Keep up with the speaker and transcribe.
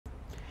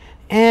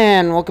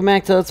And welcome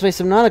back to Let's Play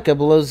Subnautica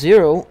Below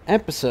Zero,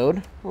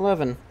 Episode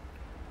 11.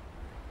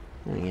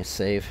 I need to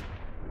save.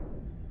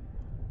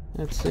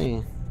 Let's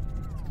see.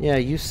 Yeah,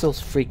 you still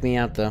freak me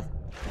out, though.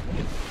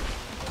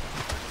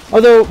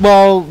 Although,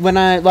 well, when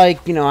I,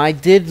 I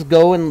did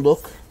go and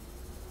look.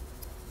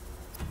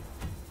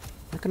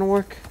 Not gonna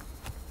work.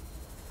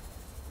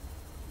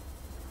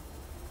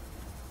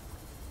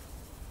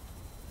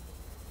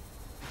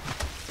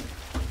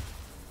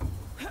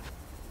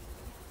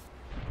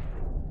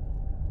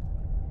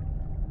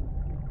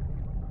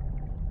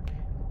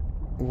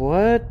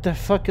 What the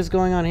fuck is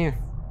going on here?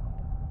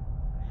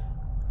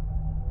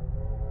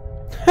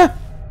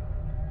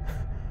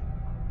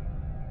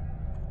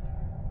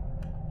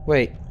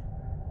 Wait.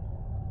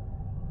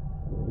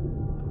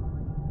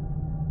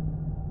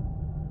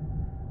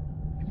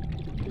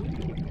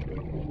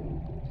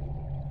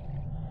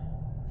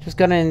 Just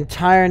got an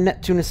entire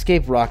Neptune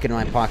escape rocket in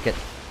my pocket.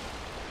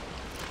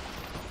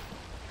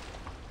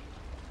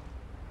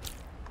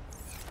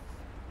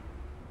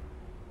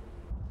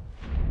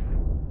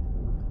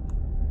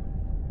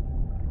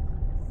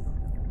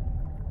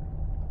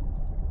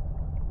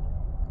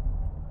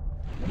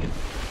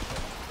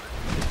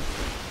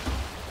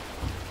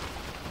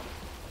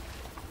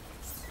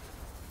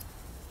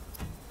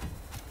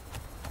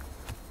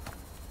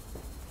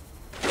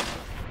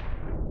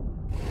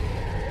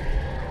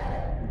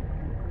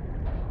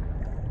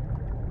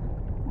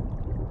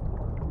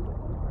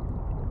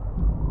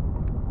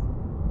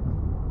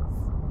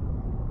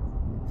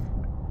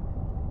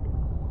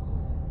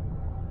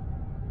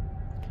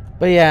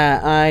 But yeah,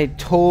 I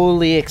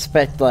totally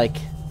expect, to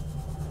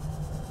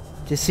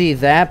see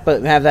that,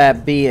 but have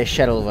that be a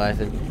Shadow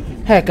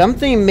Leviathan. Heck, I'm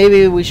thinking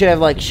maybe we should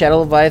have,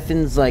 Shadow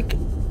Leviathans,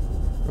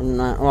 or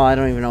not, well, I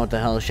don't even know what the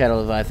hell a Shadow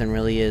Leviathan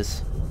really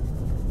is.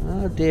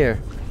 Oh, dear.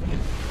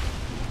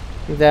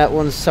 I think that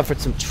one's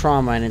suffered some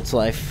trauma in its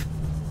life.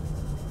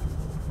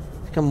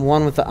 Become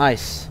one with the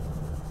ice.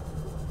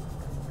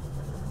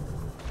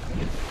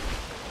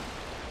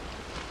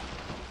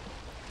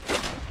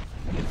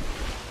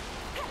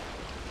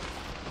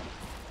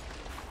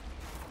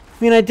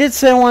 I mean, I did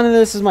say I wanted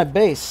this as my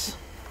base.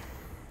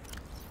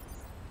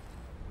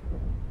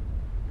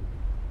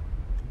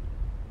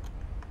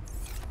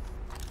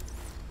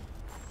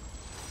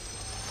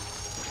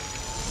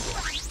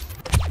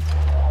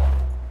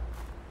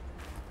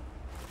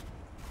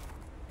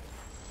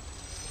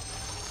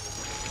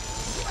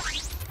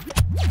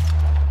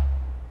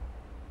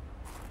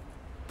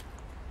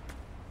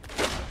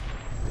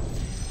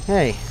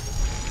 Hey.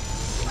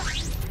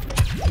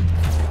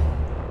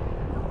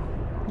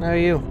 How are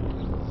you?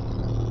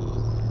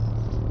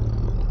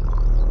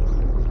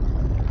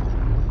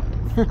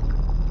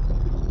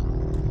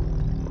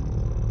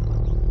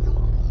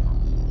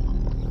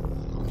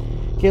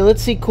 Okay,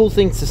 let's see cool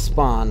things to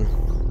spawn.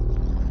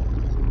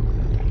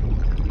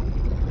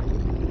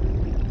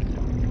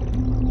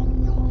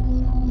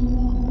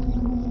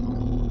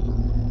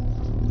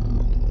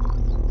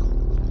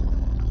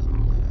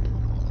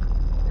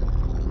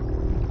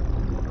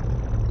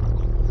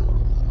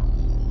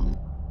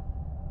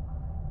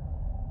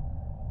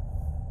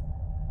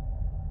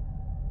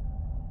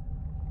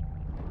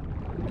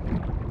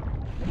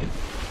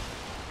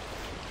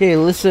 Okay,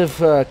 list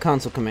of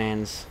console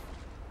commands.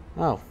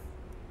 Oh.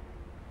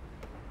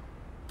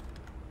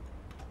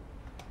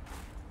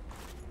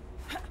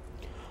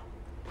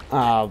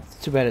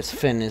 Too bad its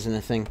fin isn't a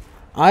thing.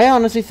 I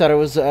honestly thought it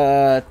was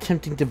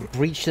attempting to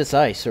breach this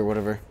ice or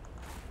whatever.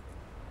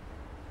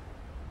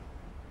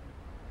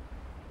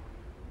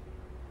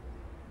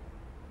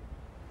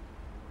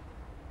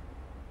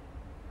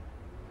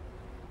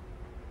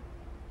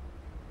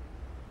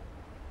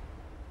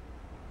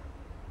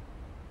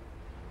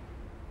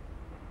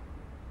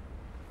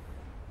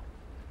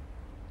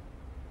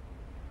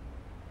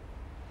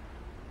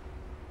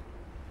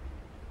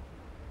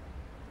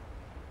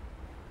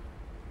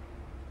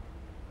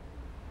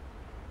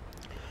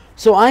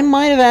 So I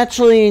might have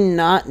actually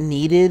not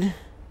needed...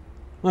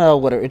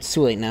 Well, whatever. It's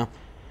too late now.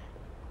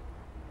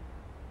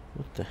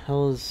 What the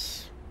hell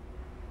is...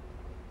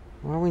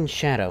 Why are we in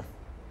shadow?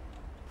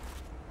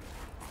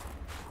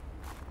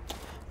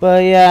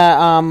 But yeah,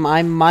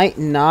 I might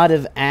not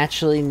have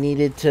actually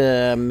needed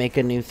to make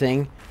a new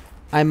thing.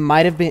 I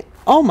might have been...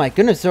 Oh my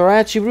goodness, there are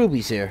actually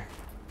rubies here.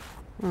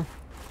 Huh.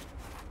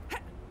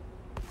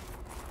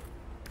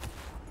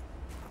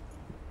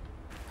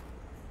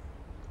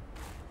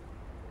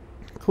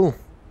 Cool.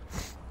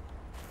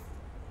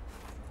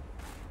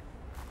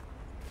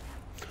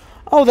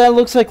 Oh, that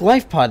looks like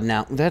life pod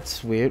now.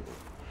 That's weird.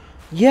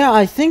 Yeah,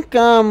 I think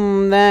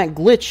that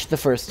glitched the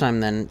first time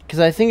then, because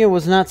I think it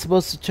was not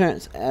supposed to turn.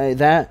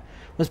 That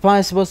was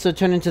probably supposed to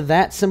turn into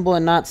that symbol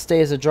and not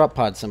stay as a drop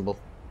pod symbol.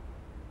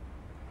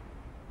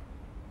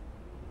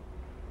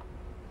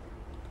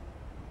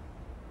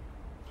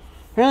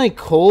 Apparently,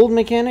 cold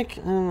mechanic.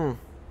 I don't know.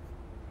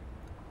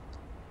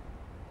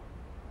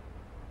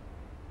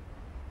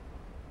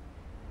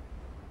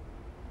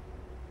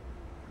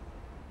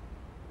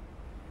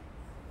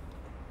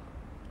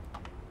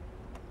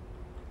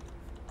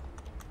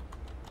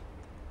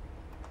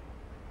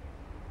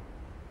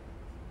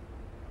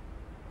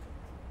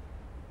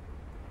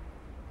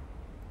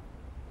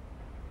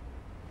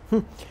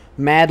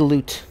 Mad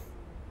loot.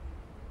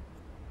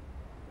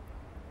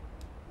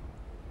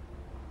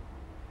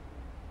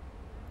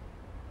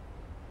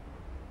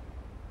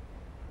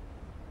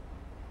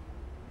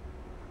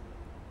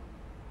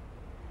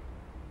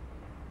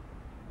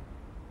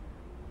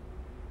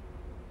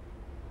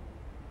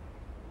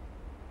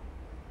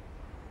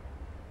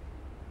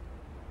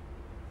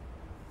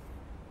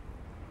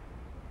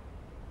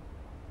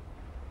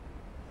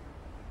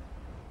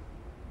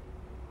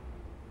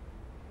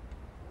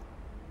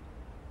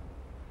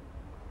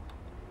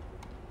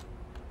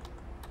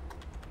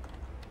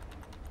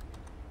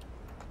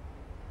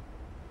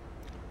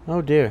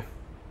 Oh dear.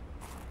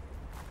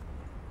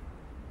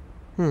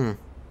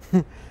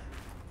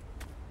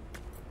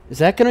 Is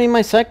that gonna be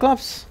my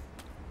Cyclops?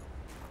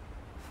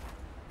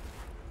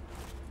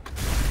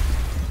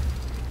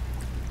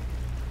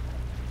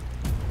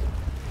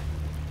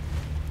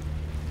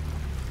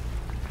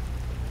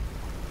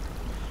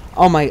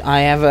 Oh my,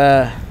 I have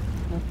a...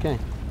 Okay.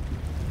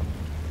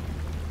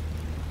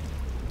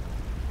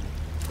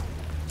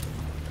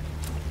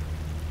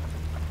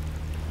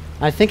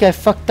 I think I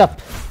fucked up.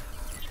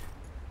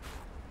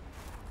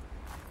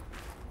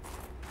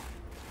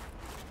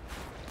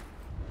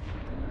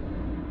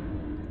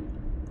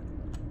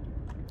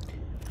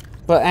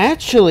 But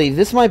actually,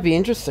 this might be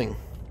interesting.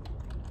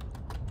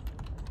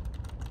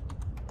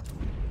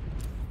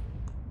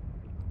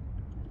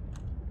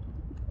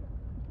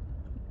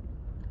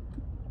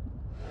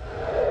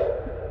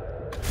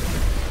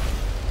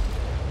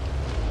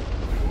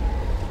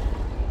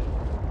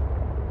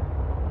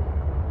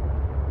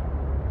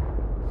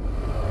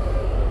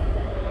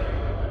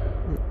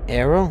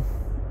 Arrow?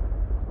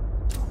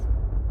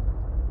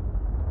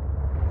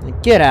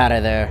 Get out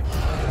of there.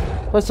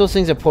 Plus, those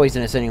things are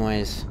poisonous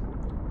anyways.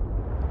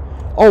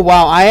 Oh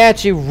wow, I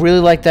actually really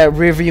like that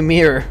rearview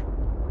mirror.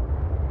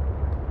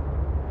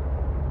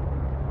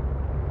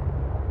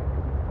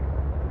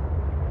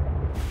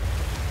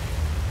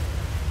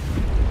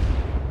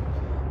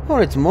 Oh,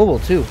 it's mobile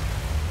too.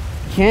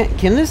 Can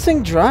this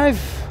thing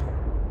drive?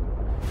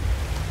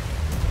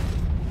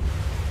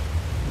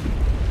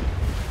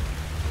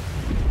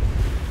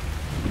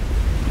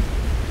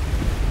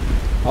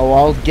 Oh,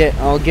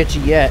 I'll get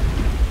you yet.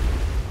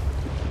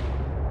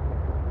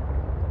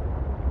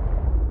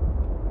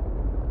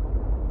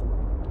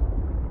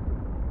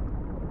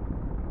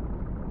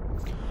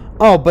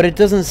 Oh, but it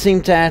doesn't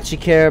seem to actually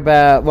care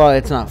about... Well,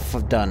 it's not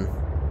done.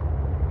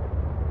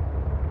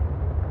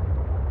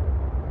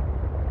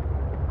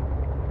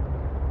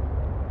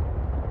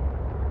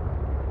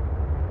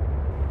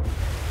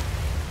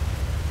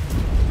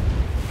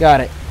 Got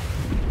it.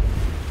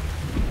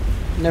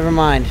 Never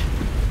mind.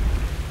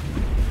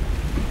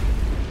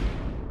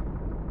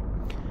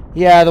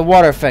 Yeah, the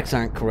water effects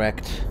aren't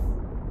correct.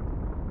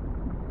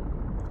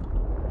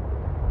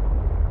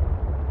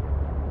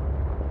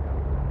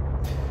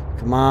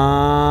 Come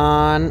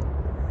on.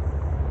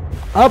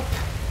 Up.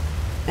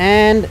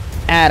 And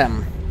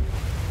Adam.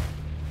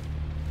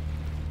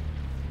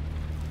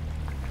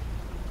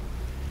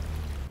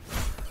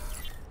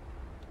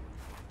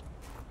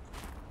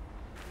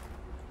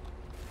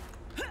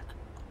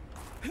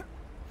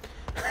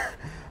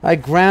 I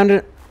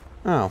grounded...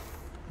 Oh.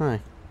 Hi.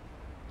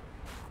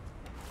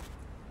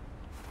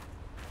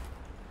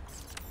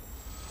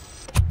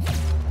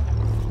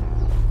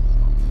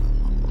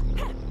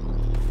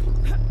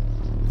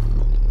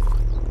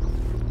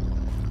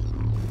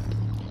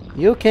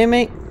 You okay,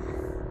 mate?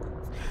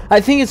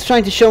 I think it's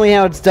trying to show me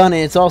how it's done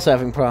and it's also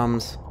having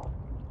problems.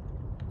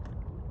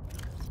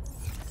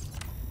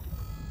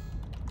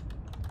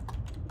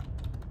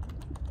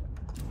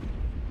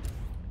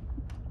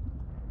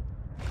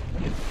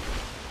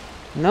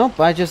 Nope,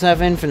 I just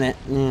have infinite.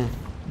 Yeah.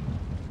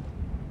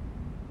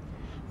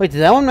 Wait,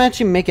 did that one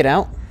actually make it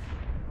out?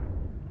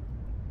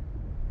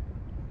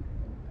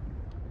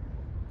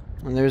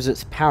 And there's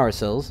its power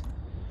cells.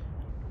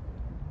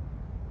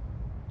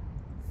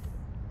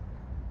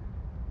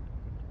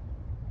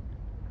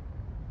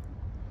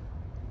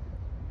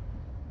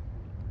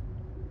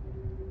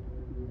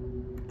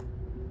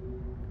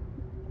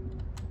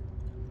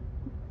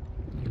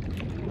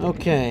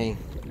 Okay.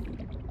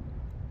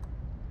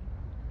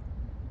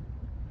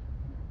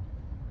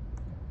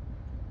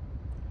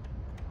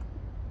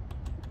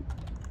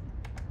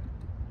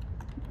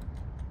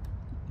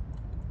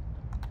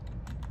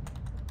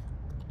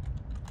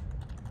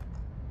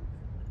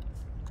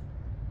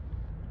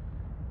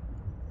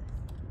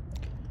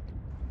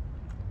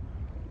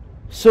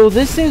 So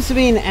this seems to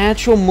be an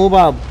actual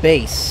mobile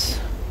base.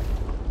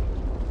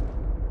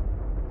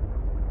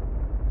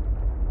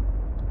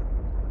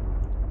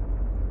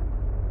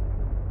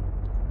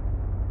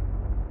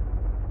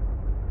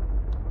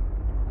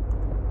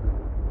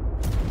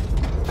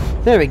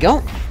 There we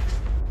go.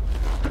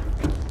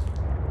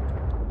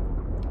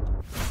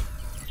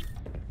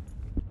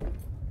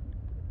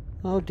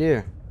 Oh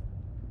dear.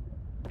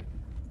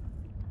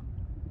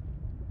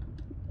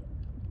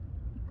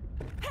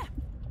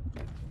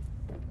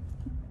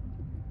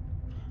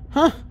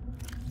 Huh.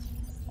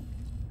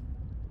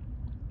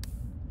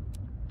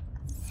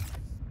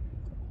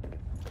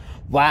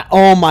 Wow.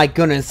 Oh my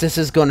goodness, this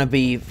is gonna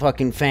be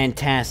fucking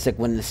fantastic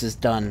when this is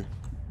done.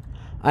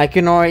 I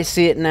can already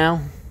see it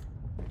now.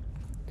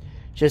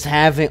 Just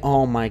having...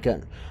 Oh my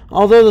god.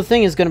 Although the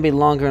thing is gonna be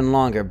longer and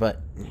longer,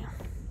 but...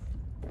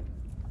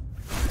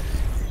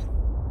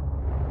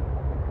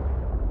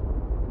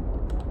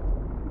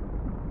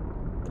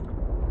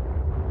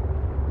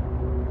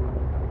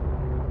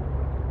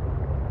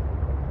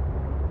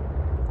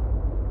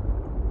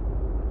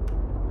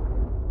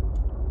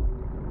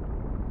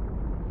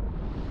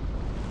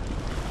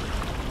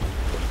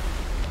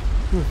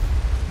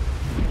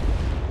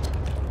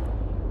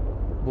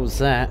 What was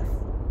that?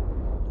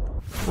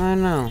 I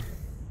know.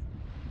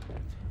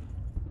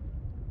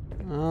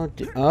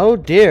 Oh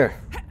dear.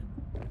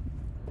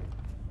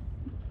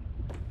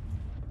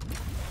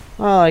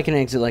 Oh, I can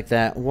exit like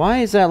that. Why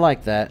is that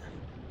like that?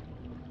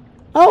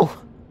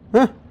 Oh!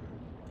 Huh.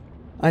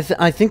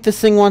 I think this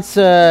thing wants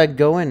to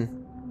go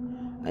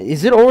in.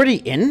 Is it already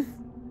in?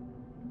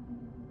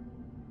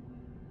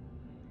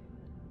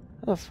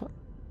 What the fuck?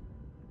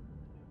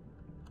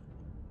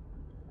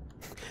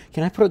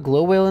 Can I put a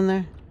glow whale in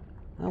there?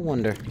 I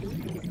wonder.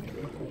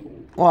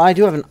 Well, I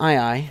do have an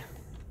eye.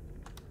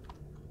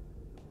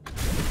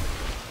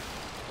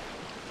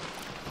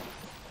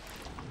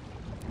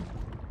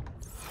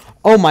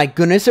 Oh my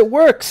goodness, it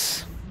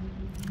works!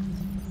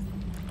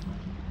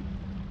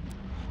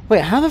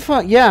 Wait, how the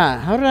fuck?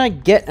 Yeah, how did I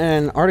get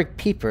an Arctic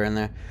peeper in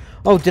there?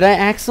 Oh, did I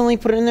accidentally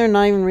put it in there and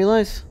not even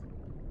realize?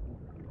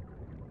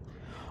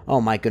 Oh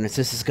my goodness,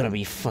 this is gonna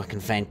be fucking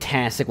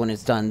fantastic when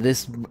it's done.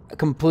 This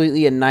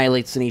completely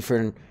annihilates the need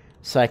for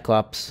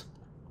Cyclops.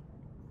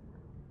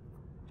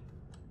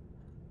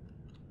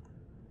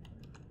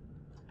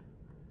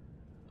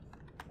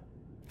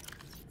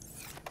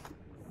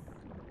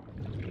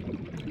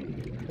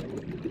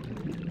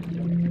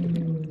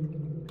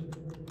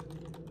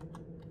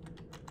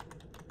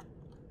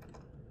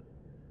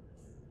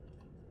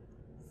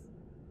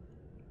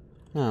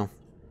 Oh.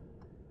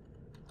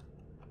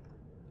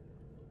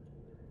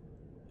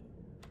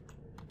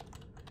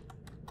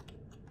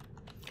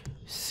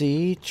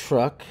 C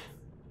truck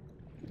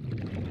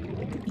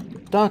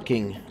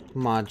docking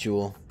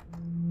module.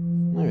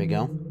 There we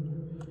go.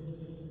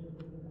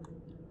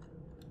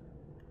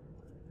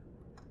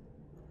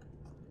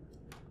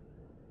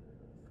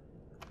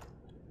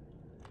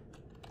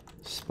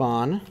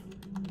 Spawn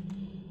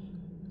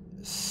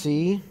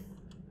C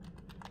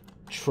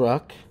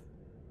truck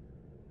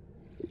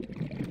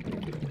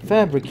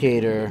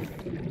fabricator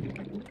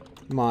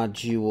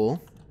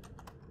module.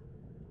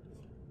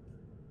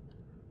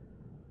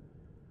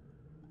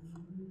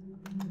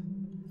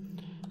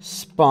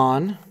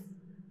 Spawn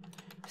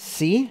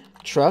C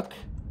truck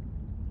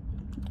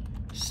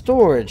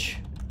storage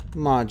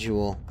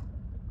module.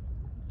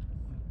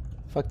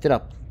 Fucked it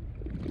up.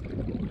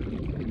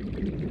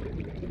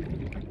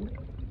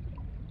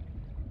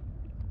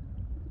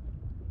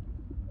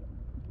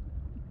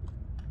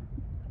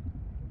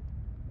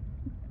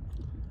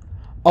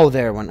 Oh,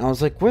 there it went. I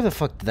was like, where the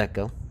fuck did that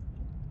go?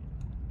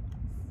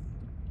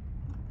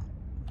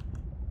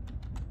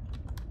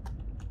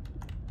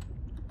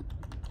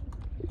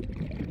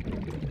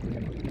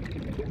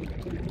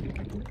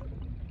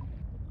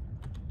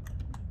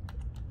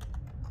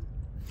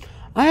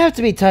 I have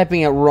to be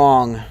typing it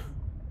wrong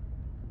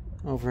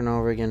over and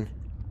over again.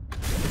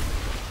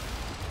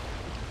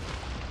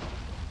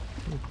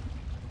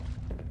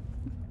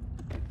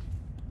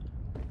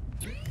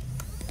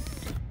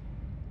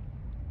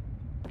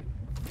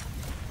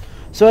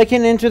 So I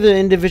can enter the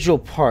individual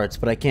parts,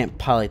 but I can't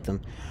pilot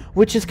them.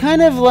 Which is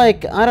kind of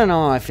like, I don't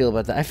know how I feel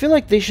about that. I feel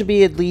like they should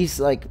be at least,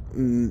 like,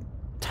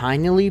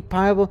 tinily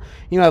pilotable.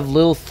 You know, have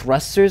little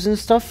thrusters and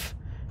stuff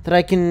that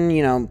I can,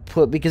 you know,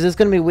 put... Because it's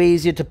going to be way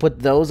easier to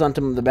put those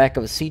onto the back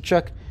of a sea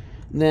truck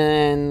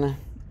than...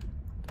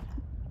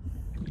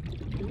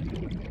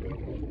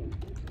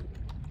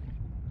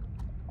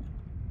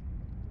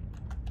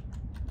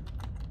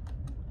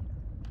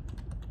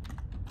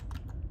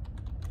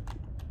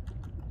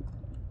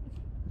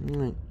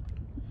 Alright.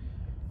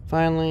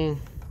 Finally.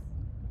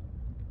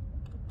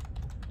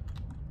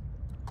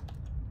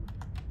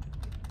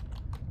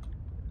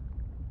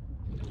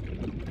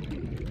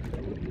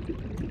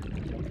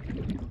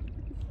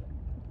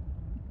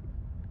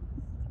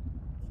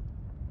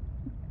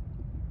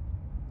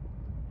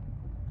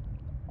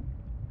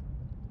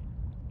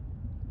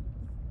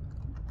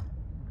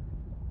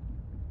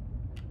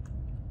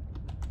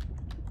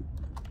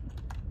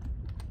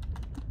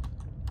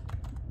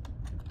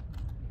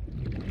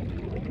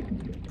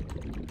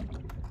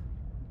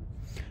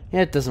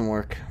 Yeah, it doesn't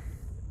work.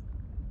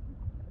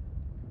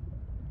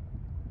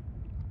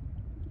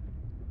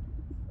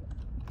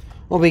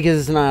 Well, because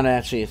it's not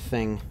actually a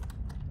thing.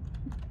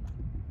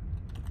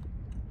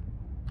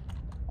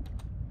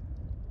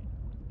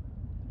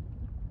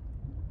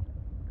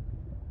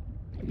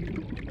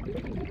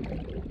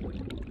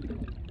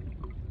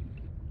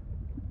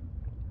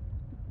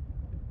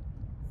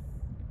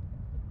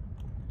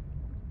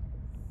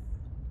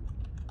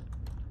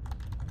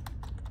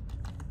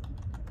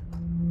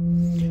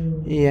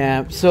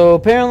 Yeah, so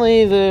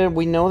apparently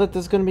we know that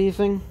there's gonna be a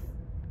thing.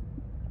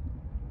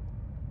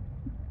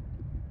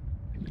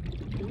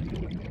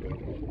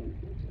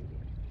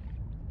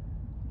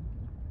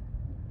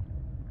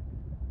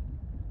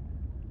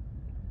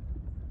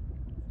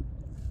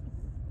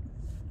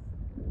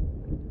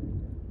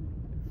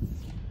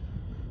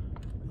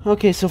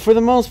 Okay, so for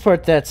the most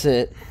part, that's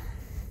it.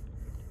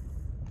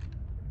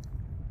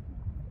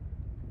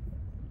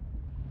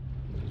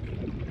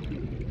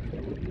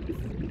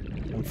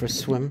 And for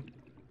swim.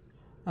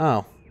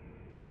 Oh.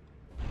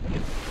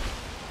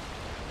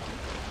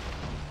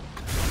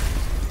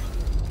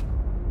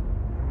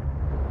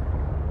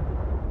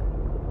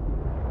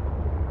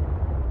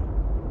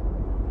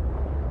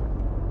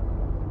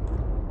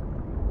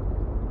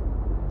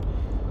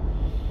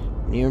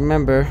 You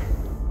remember.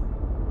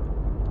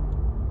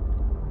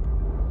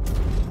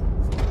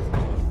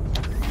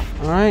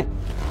 Alright.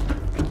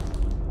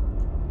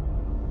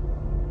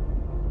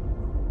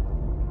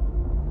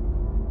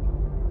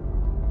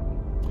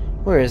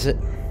 Where is it?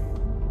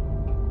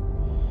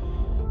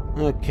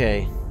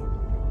 Okay.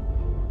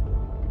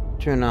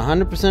 Turn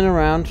 100%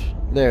 around.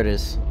 There it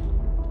is.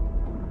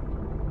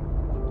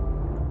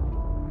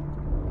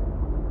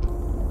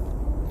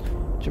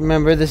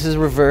 Remember, this is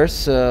reverse,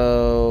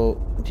 so...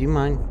 Do you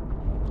mind?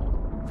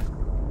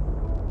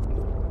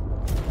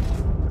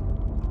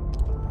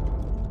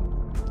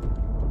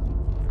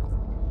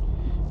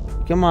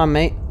 Come on,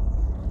 mate.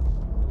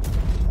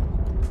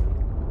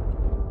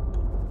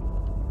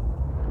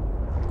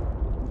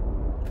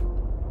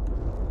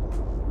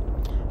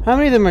 How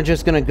many of them are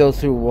just gonna go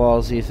through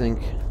walls, do you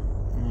think?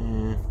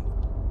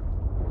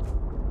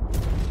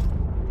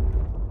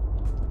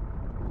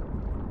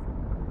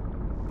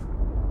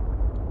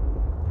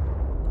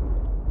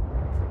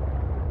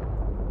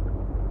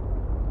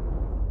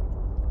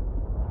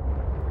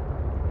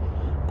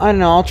 I don't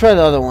know, I'll try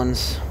the other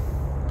ones.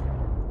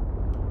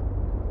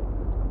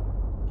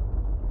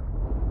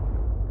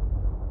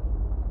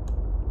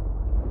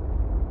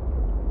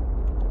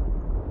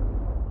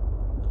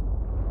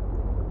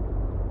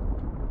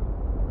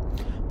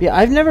 Yeah,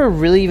 I've never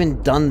really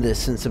even done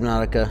this in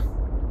Subnautica.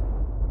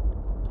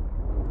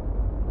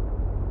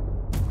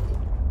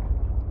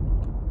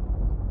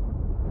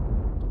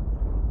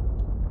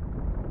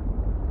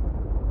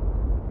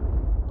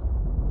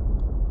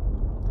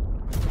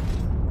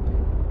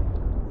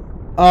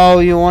 Oh,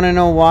 you want to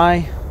know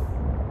why?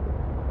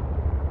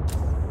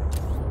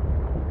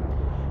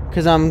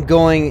 Because I'm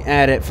going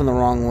at it from the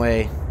wrong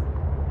way.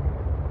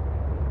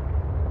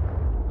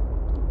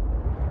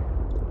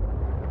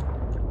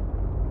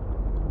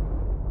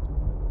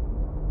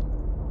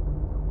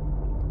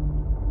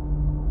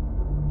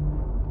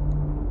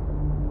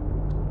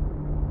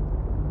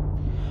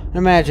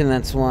 Imagine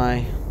that's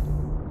why.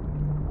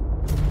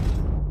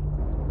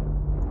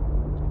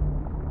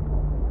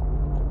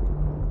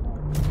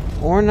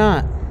 Or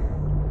not.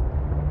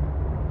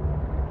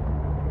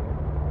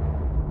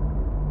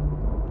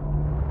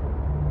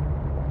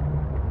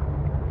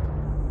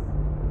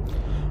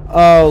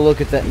 Oh,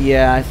 look at that.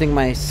 Yeah, I think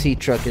my sea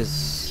truck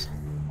is...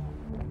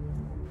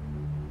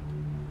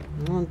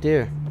 Oh,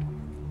 dear.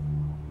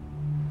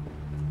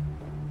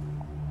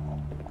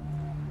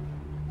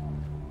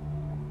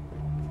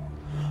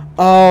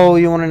 Oh,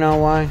 you want to know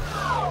why?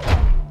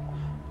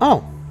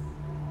 Oh.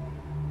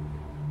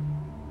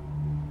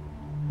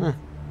 Huh.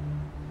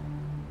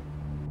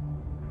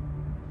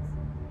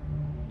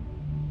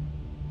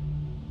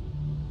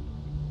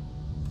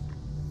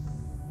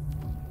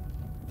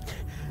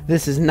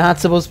 This is not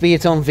supposed to be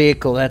its own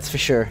vehicle, that's for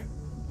sure.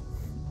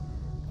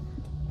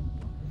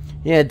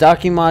 Yeah,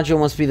 docking module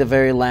must be the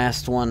very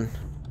last one.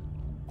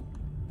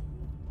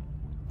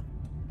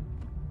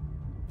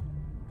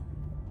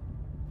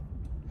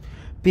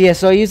 But yeah,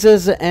 so I use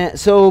this as,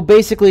 so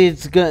basically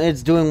it's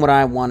doing what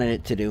I wanted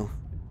it to do.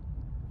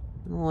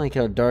 I don't like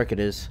how dark it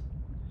is.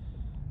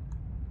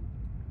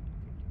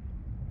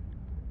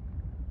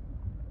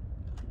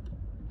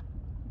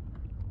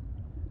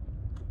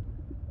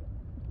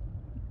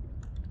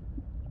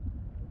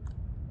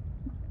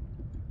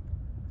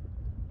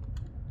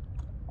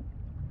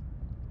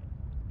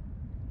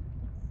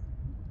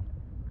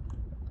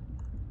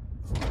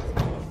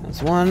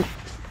 That's one.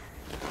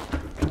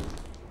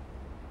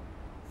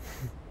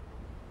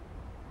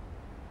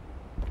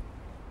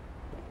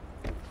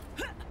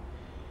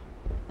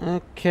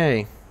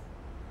 Okay.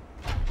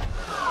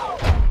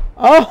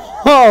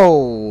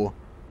 Oh!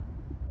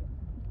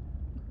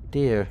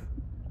 Dear.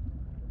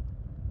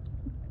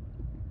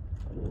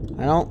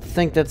 I don't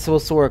think that's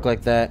supposed to work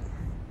like that.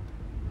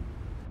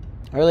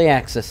 Early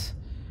access.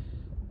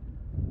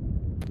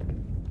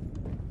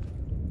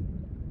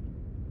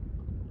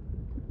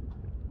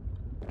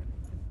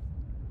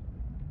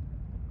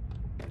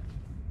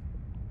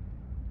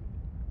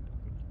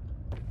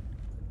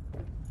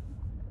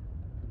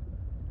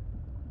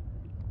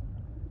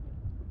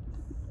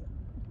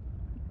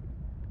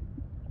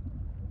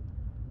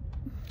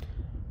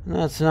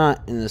 No, it's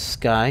not in the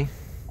sky.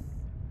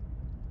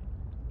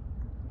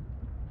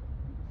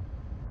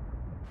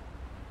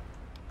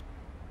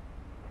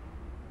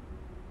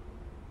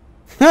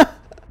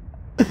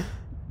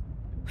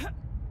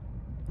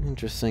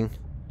 Interesting.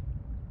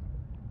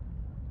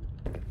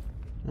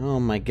 Oh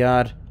my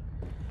god.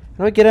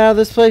 How do I get out of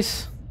this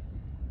place?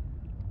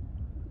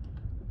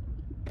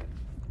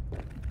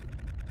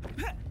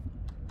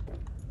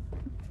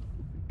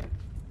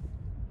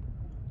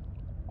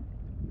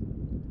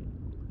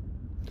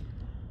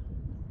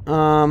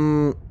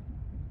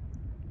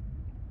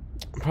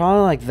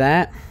 Probably like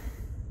that.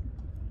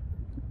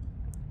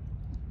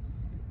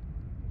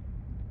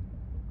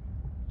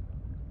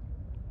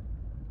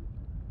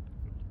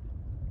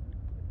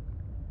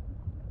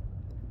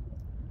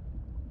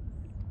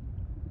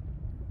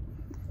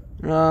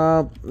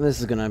 This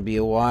is gonna be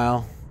a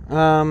while.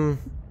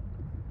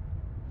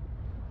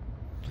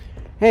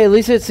 Hey, at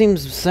least it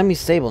seems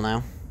semi-stable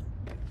now.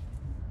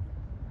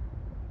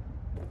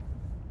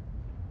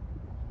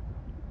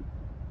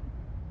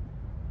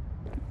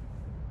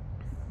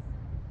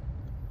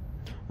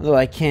 Although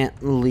I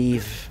can't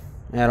leave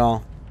at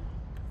all.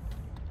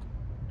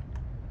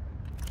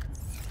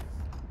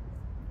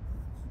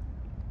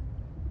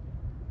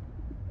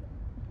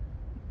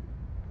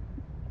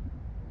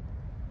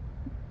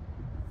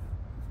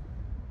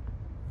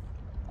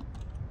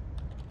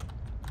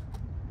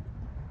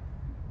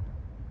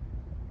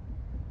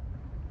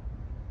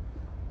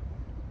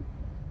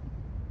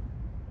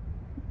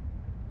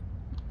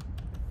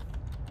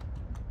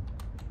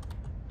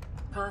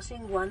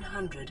 Passing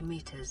 100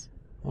 meters.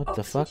 What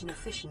the fuck? Oxygen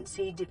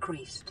efficiency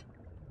decreased.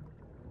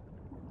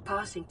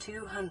 Passing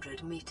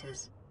 200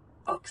 meters.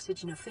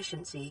 Oxygen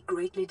efficiency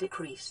greatly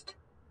decreased.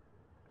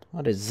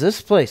 What is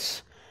this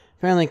place?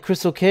 Apparently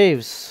Crystal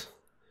Caves.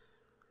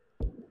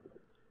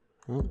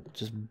 Oh,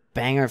 just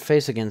bang our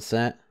face against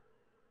that.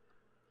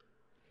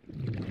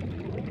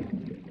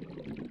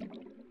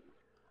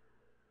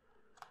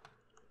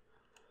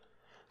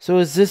 So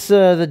is this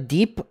the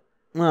deep?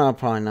 No,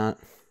 probably not.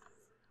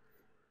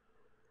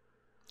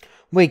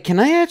 Wait, can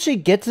I actually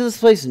get to this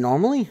place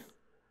normally?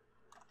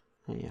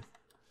 Oh, yeah.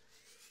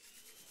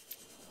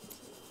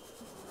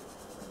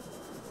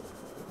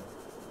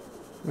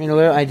 Rain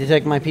alert, I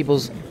detect my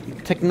people's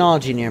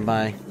technology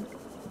nearby.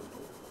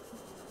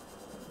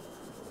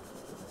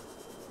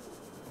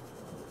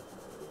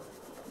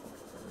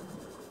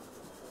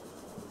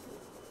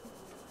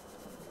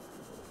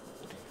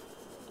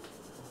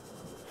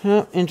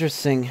 Huh,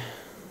 interesting.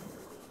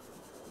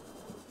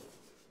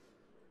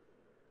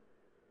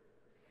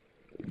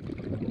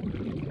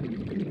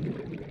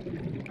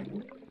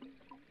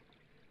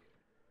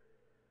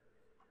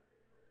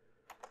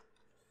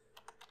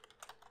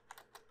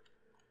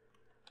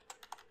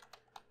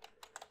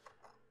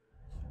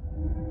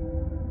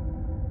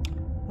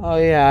 Oh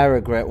yeah, I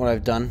regret what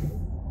I've done.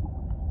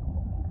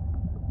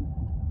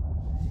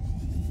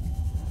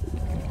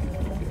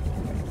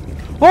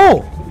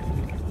 Oh!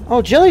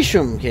 Oh, jelly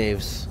shroom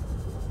caves.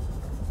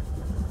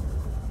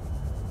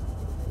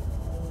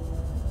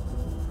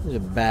 There's a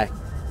back.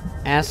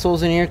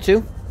 Assholes in here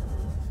too?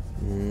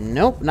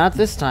 Nope, not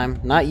this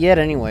time. Not yet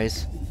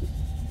anyways.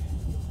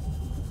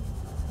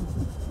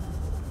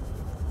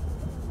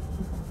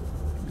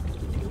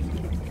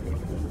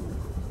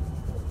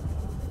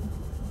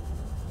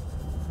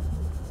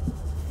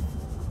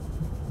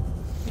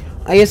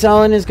 I guess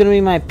Alan is going to be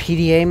my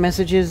PDA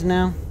messages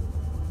now.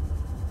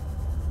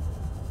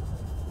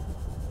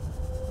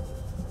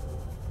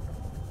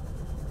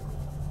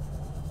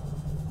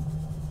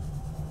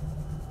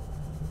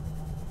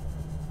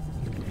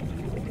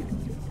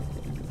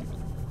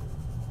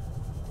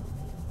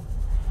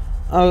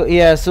 Oh,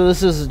 yeah, so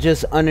this is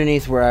just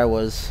underneath where I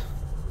was.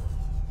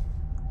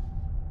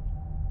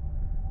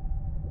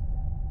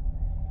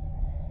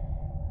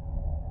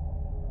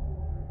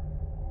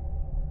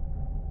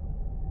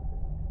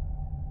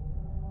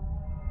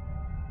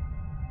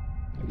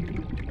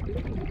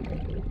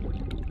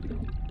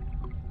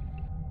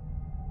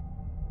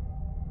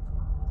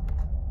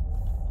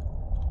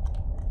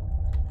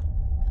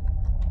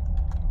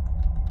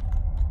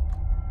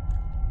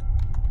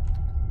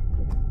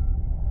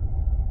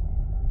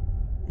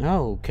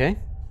 Oh, okay.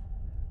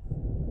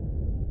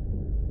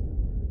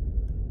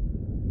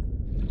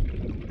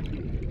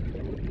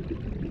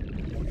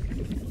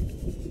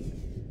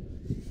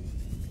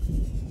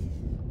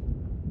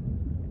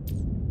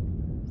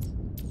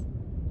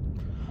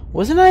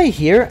 Wasn't I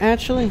here,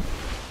 actually?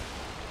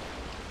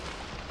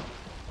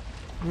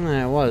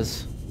 Yeah, I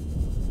was.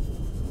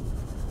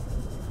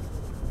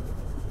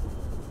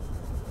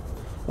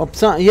 Oh,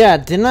 so, yeah,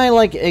 didn't I,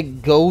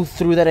 like, go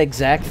through that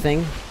exact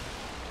thing?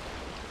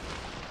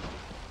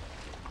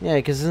 Yeah,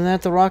 because isn't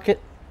that the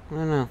rocket? I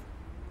don't know.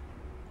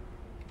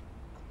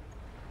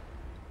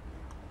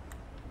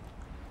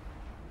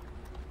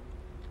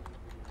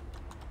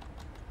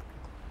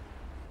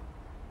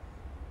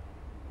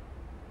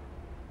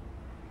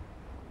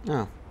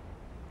 Oh.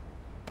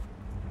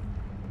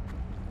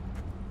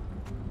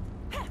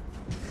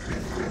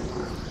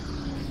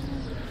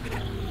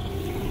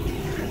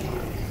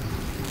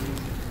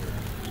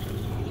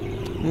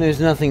 And there's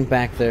nothing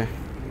back there.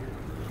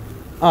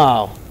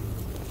 Oh.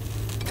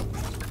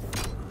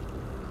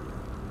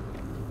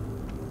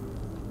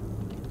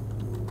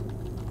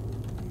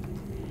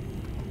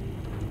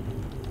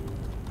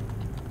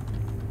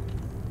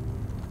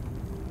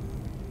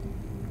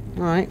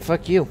 Alright,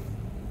 fuck you.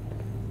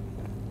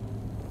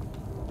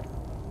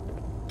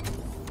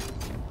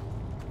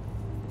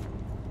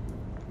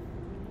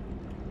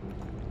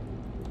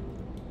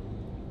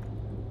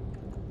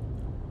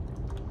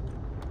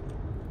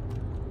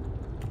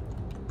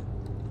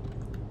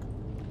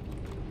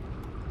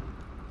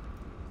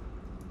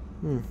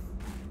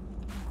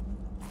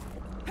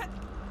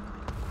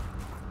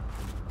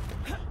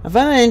 I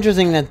find it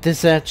interesting that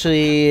this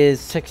actually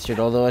is textured,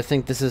 although I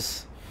think this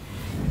is...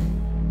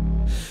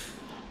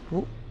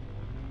 Ooh.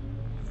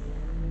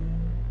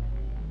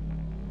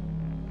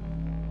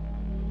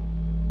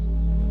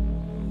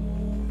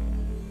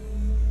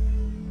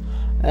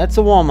 That's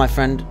a wall, my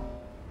friend.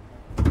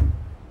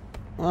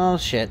 Well,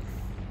 shit.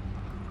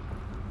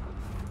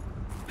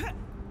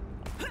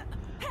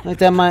 Like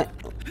that might...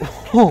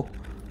 Oh!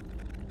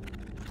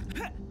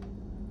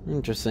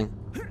 Interesting.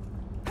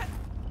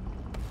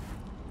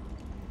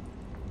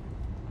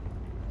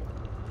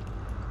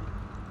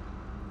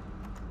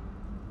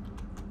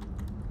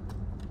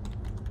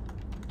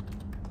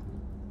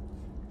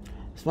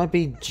 This might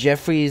be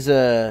Jeffrey's,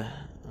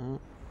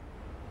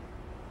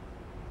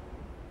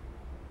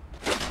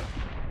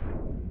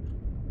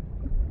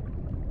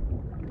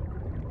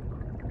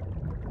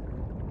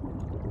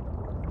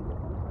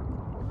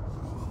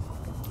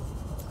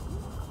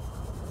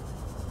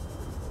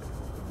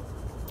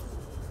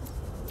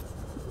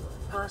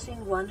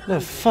 Passing 100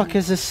 The fuck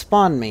has this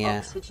spawned me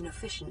at? Oxygen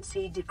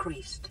efficiency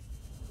decreased.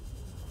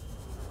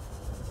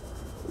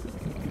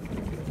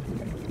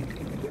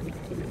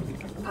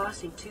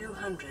 Passing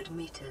 200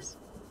 meters.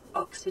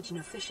 Oxygen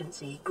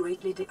efficiency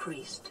greatly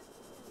decreased.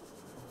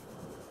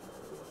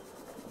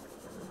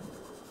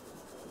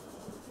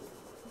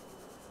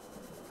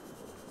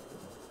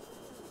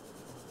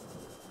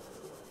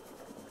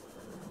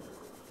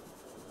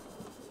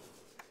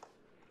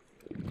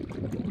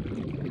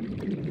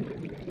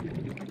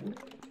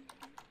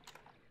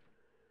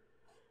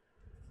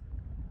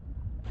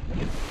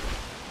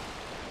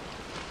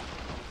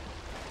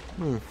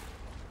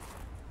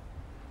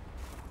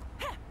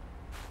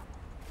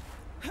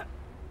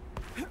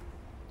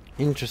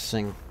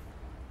 Interesting.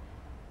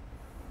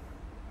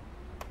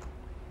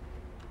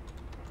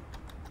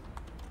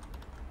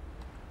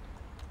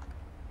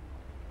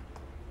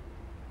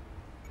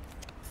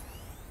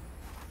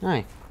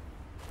 Hi.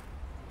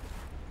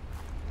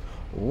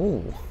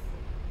 Ooh.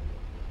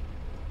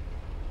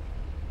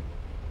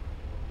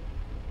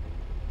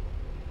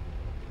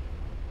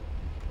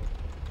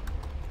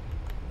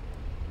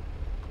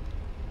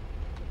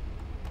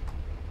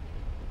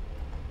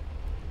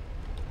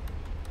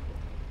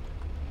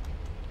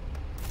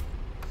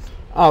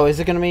 Oh,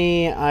 is it gonna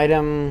be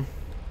item?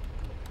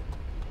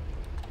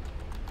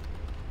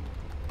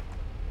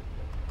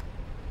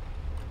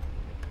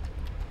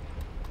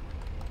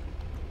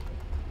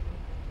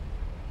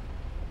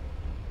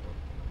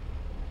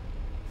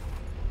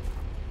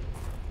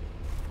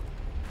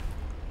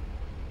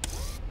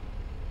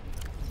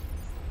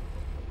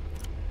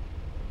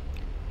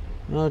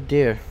 Oh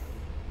dear.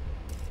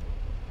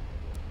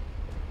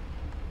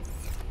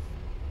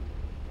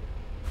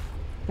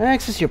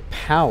 Access your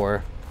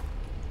power.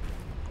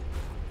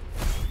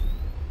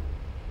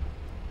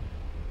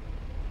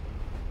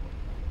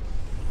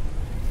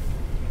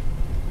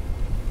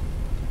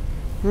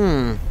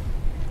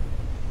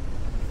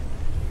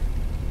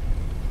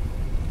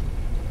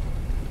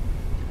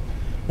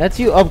 That's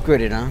you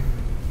upgraded, huh?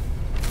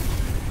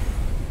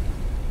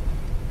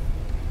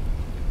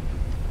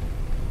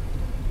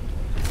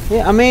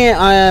 Yeah, I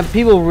mean,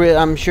 people,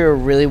 I'm sure,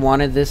 really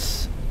wanted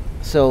this,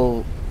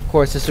 so of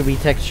course this would be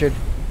textured.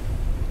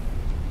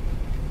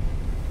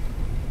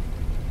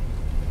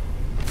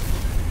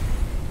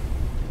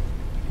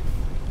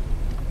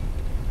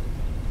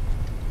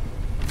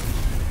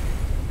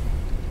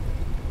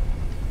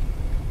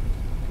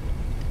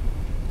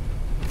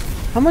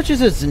 How much is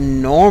this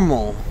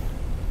normal?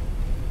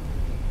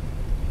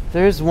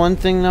 There's one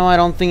thing though, I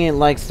don't think it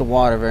likes the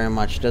water very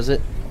much, does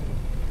it?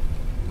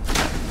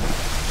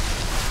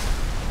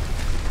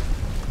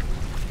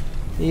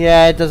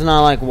 Yeah, it does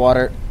not like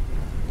water.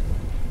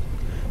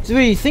 So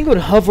you think it would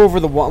hover over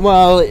the water?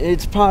 Well,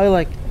 it's probably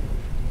like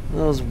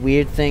those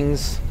weird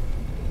things.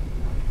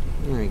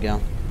 There we go.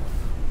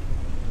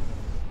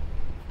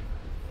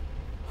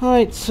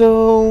 Alright,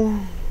 so...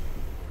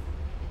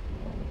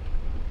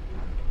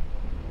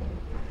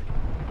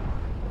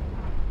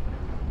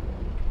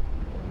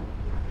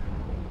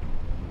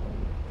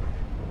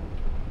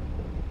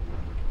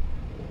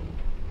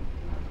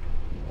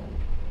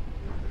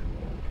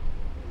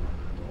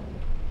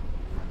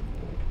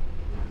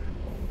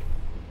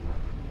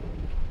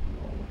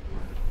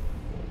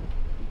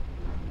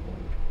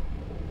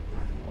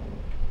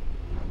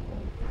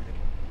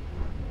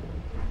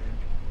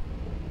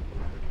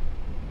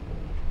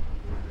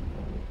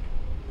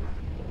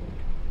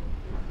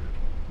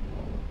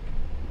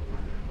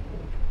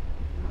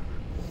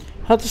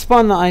 how to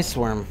spawn the ice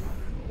worm?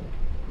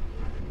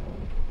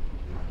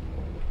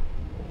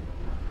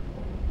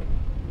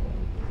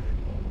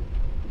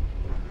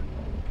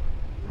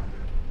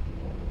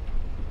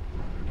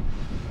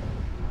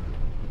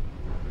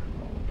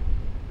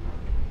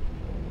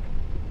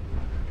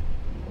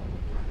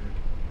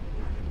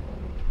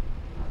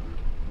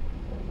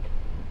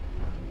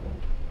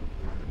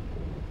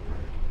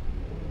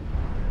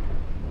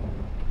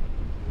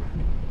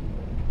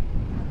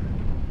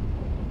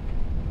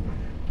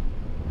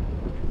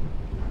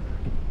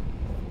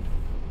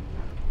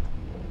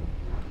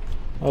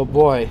 Oh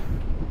boy.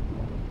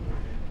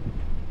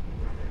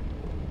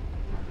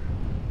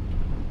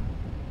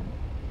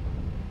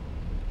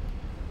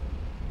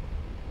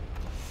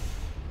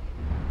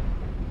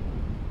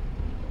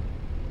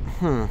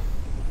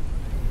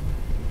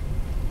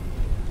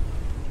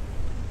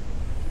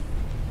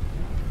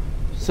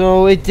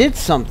 So it did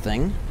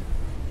something.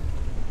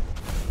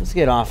 Let's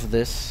get off of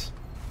this.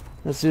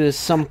 Let's do this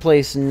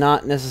someplace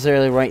not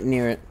necessarily right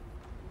near it.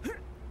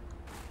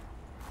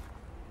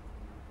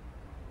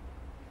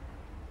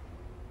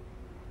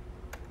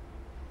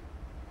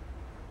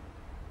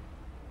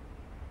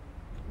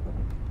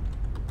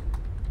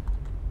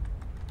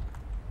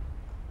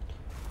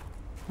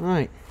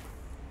 Alright.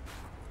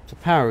 It's a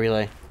power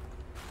relay.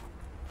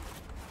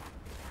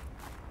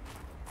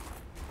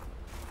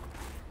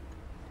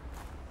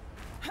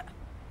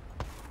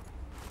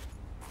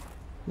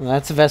 Well,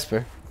 that's a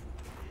Vesper.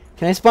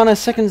 Can I spawn a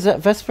second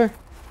Vesper?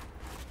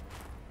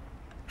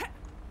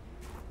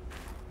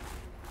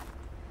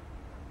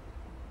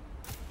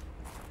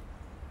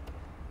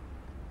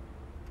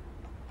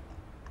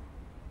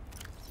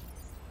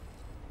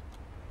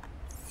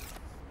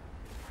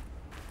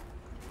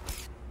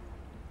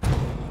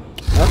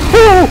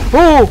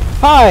 Oh!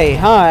 Hi!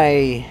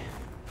 Hi!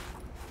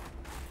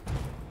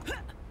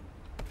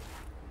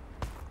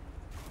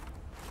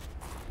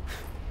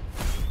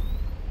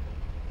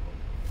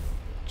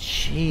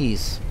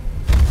 Jeez.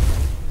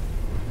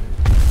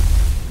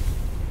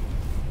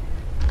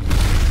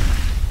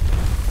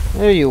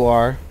 There you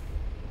are.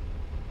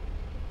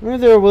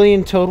 Remember there,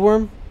 William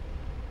Toadworm?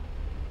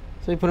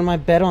 So you put in my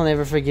bed, I'll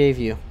never forgave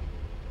you.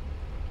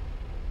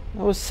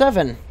 I was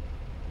 7.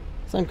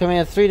 So I'm coming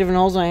out 3 different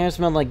holes and my hair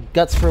smelled like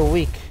guts for a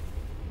week.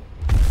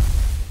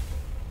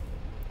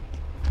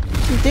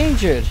 It's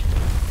endangered.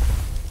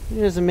 You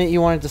just admit you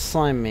wanted to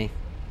slime me.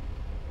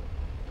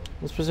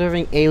 I was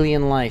preserving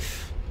alien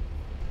life.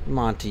 I'm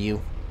on to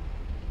you.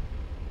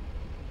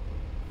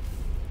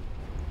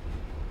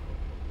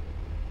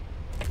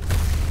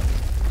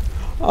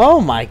 Oh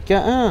my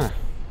god.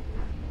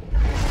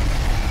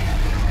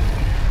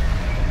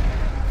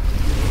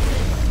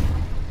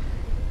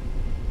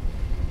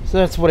 So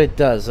that's what it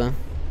does, huh?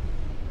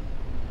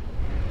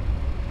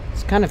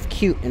 It's kind of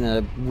cute in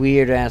a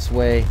weird-ass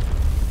way.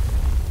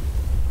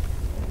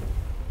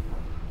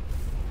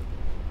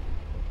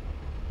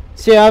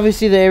 See,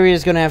 obviously the area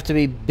is going to have to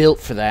be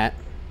built for that.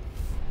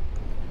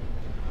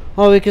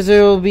 Oh, because it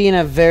will be in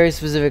a very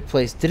specific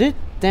place. Did it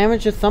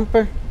damage a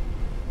thumper?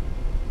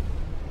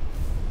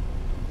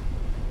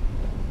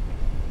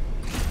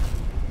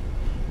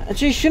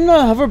 Actually, shouldn't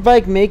a hover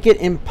bike make it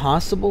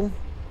impossible?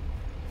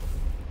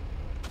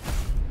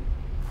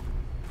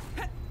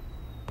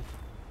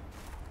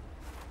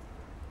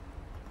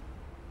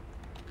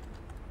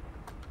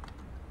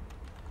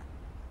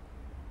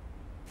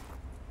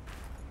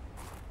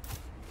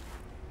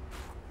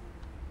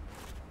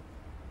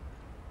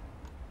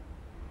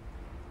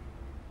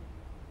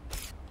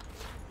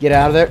 Get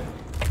out of there.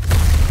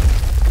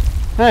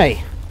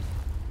 Hey.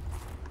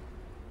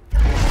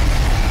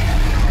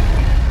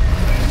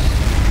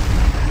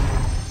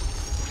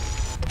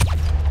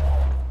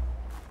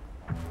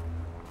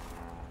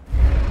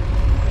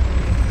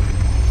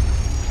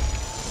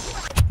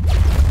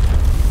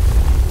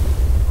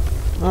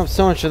 Oh,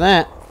 so much for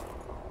that.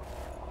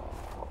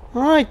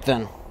 Alright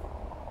then.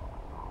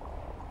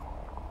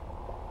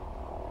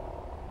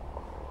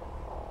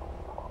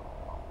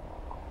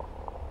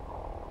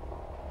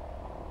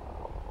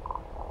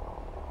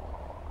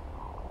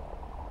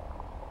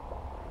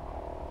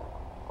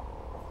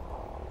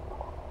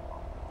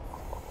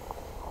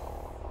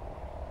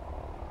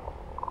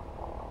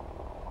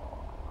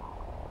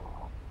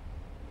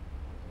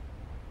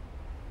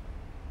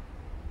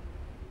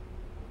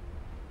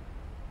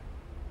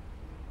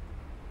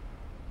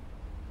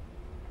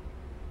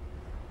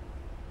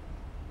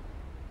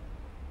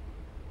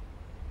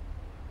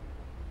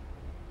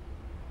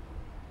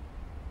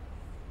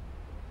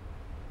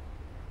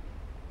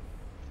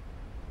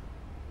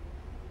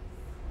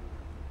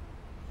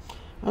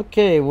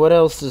 Okay, what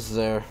else is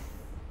there?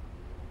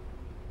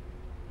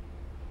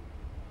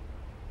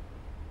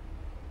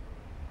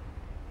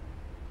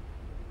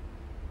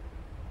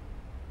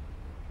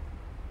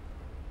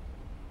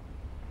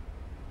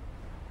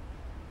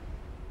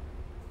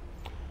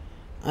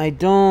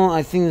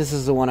 I think this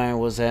is the one I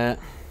was at.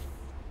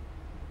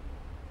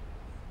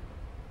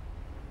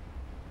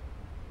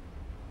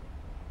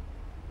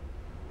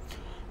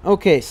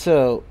 Okay,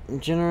 so,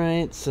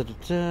 generate,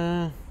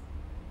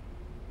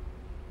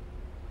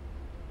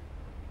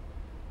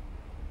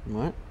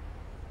 What?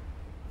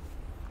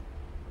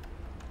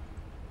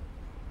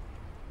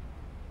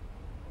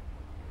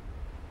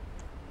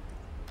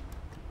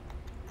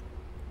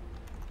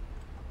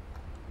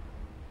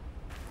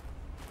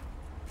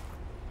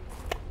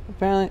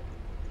 Apparently.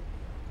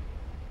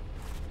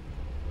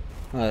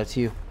 Oh, that's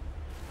you.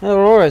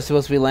 Aurora is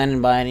supposed to be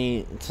landing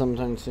by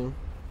sometime soon.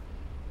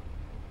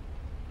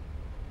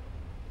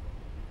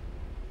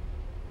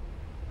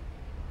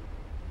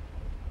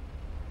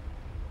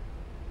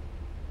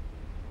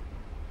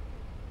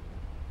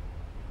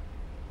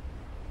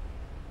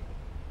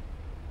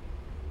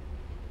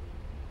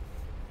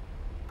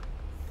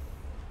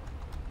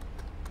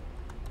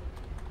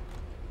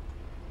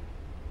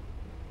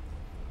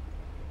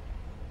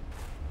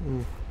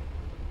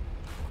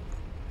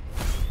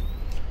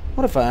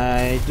 What if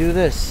I do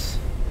this?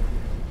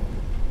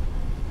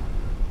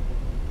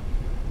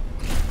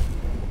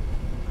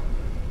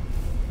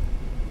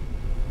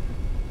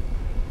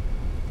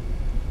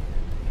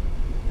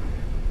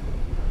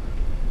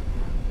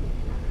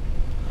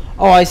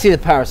 Oh, I see the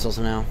power cells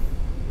now.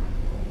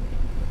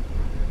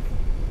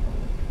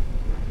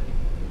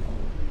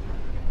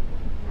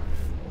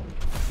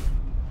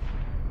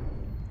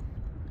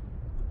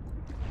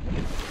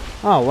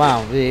 Oh,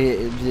 wow.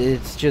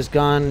 It's just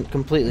gone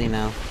completely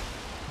now.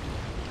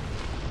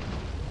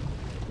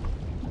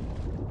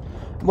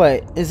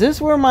 Wait, is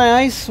this where my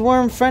ice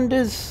worm friend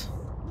is?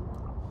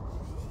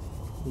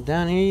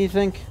 Down here, you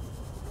think?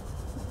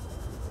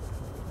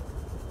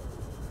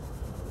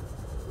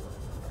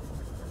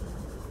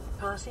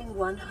 Passing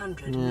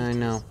 100 Yeah, meters. I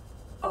know.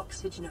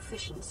 Oxygen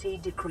efficiency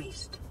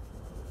decreased.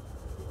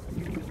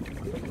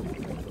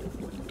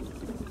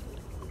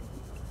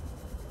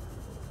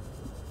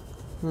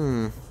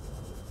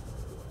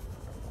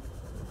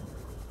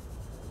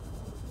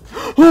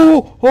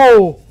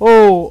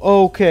 Oh,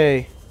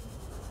 okay.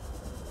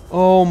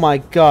 Oh my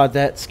god,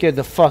 that scared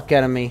the fuck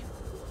out of me.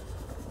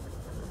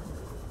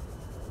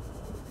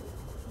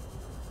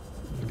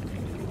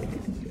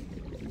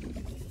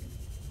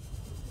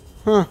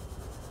 Huh.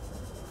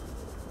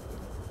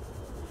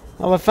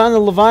 Oh, I found the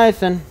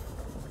Leviathan.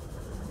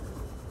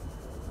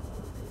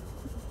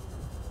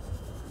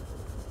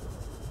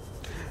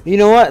 You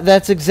know what?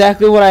 That's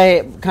exactly what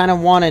I kind of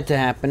wanted to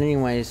happen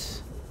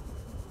anyways.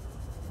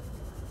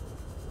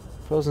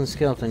 Frozen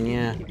skeleton,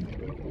 yeah.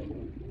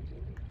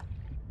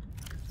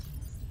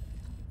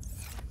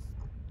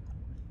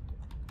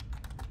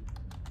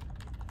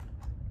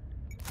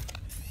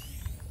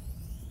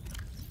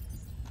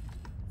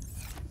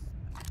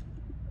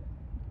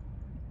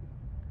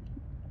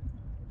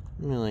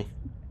 Really?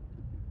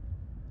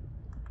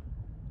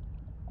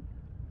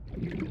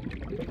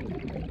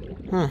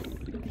 Huh.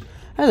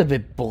 That's a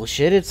bit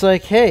bullshit. It's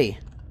like, hey,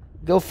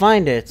 go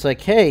find it. It's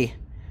like, hey,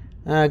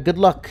 good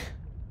luck.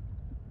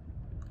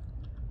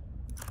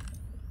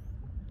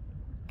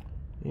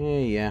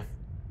 Yeah.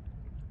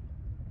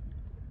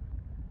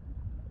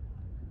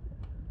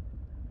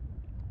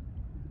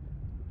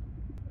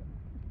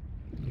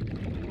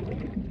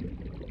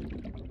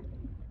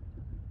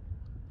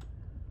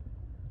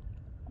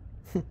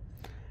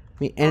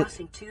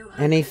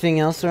 Anything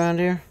else around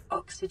here?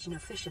 Oxygen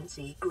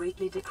efficiency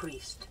greatly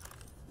decreased.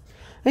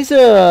 This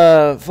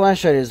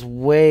flashlight is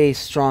way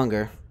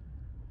stronger.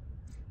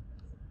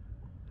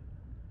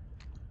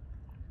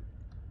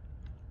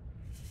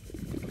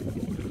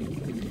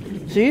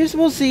 So you're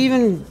supposed to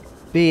even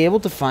be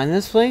able to find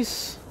this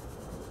place?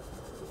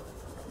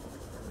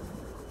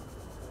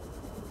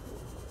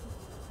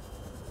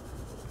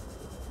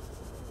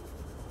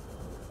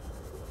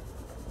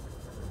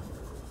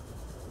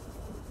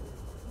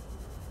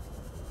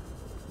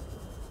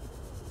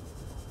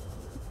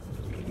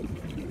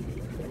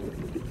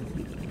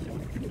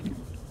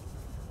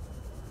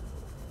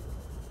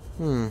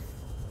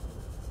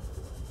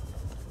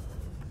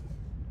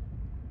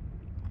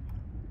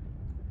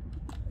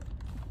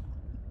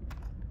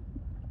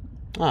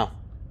 Oh.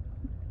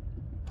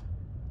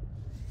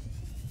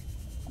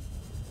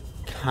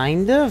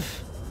 Kind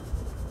of?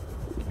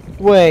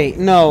 Wait,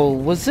 no.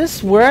 Was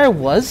this where I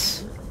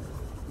was?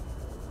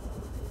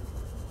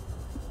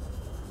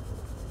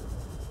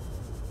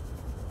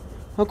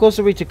 How close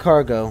are we to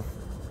cargo?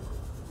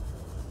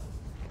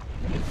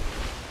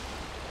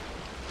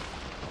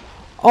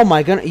 Oh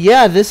my goodness.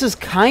 Yeah, this is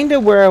kind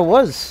of where I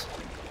was.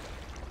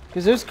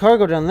 Because there's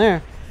cargo down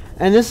there.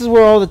 And this is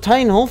where all the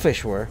Titan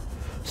holefish were.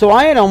 So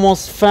I had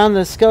almost found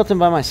the skeleton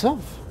by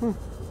myself.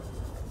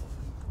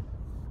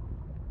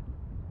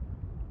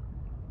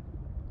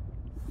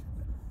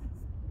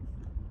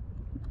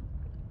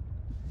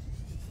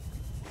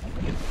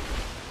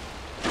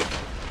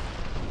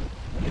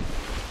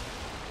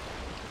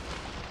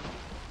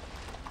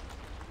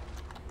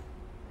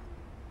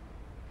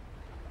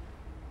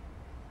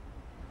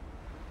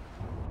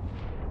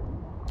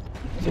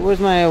 So where's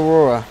my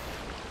Aurora?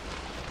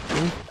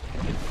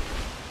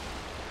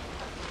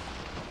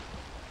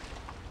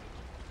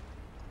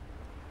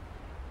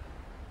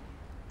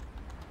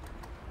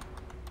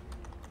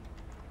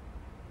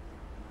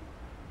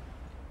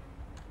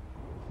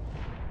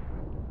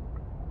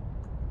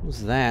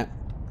 Who's that?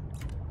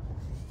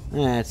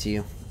 That's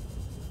you.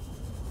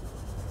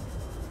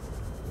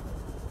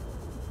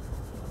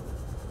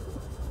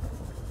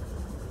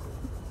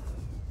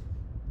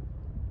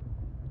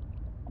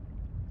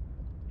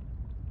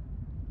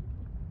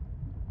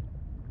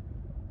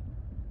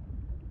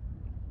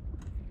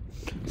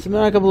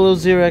 Subnautica below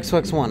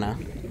 0x1, huh?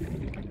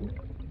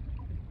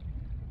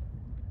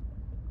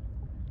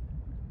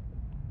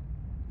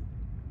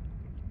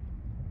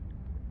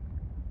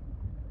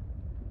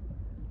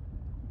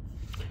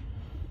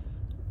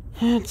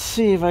 Let's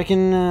see if I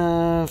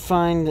can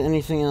find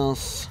anything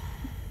else.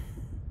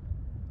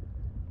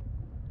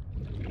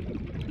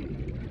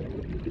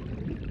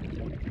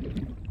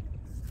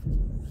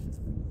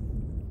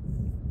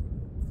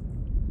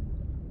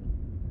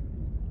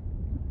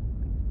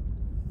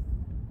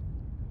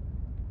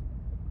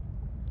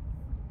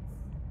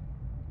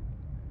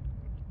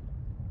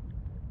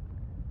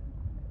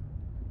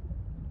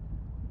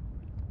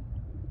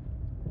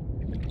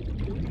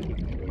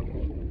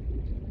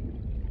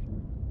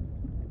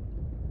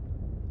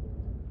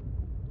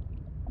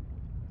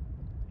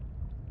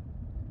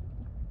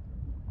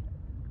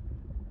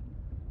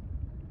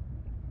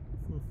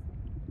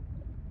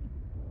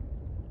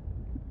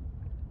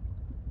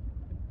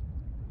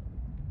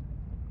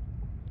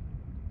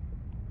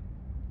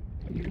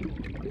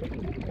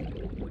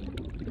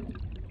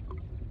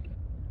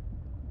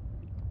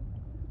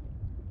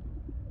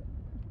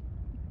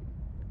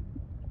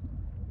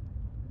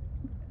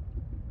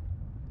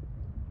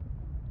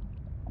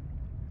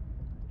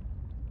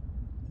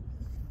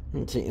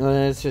 Let's see.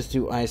 Let's just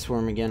do Ice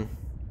Worm again.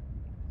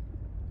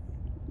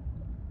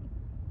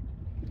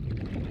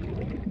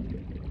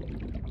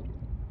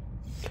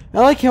 I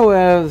like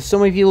how so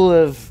many people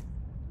have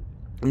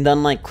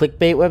done like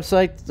clickbait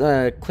websites.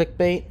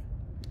 Clickbait.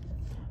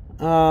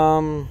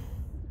 Oh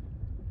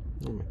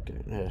my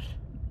goodness.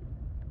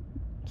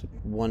 It's like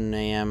 1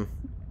 a.m.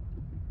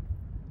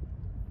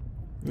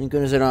 Thank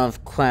goodness I don't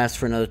have class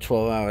for another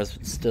 12 hours,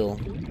 but still.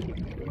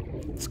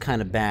 It's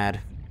kind of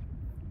bad.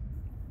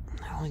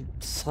 I only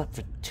slept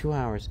for 2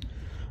 hours.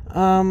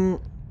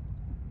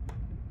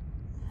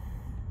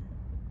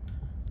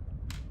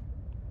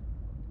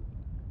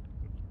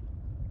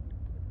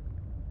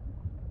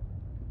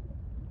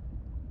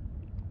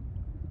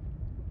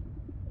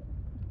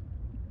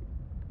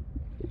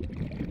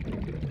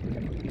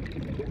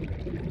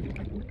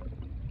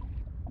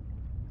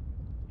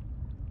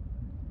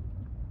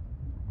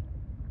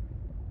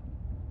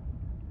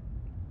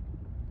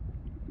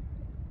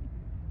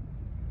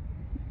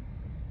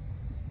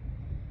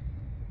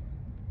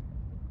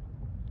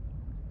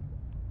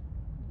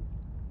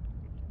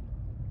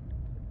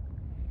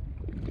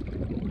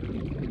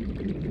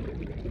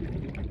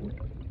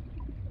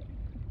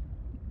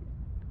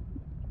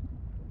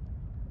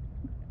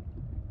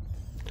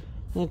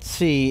 Let's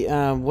see,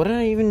 what did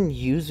I even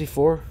use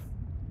before?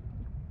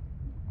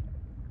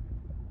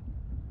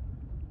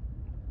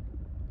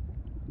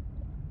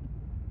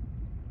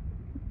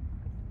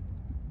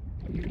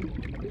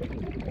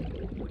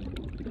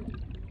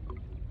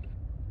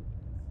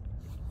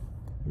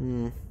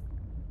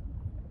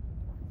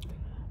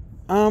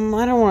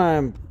 I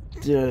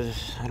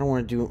don't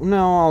want to do,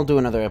 no, I'll do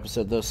another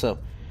episode though, so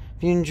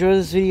if you enjoy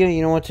this video,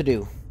 you know what to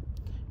do.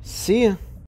 See ya!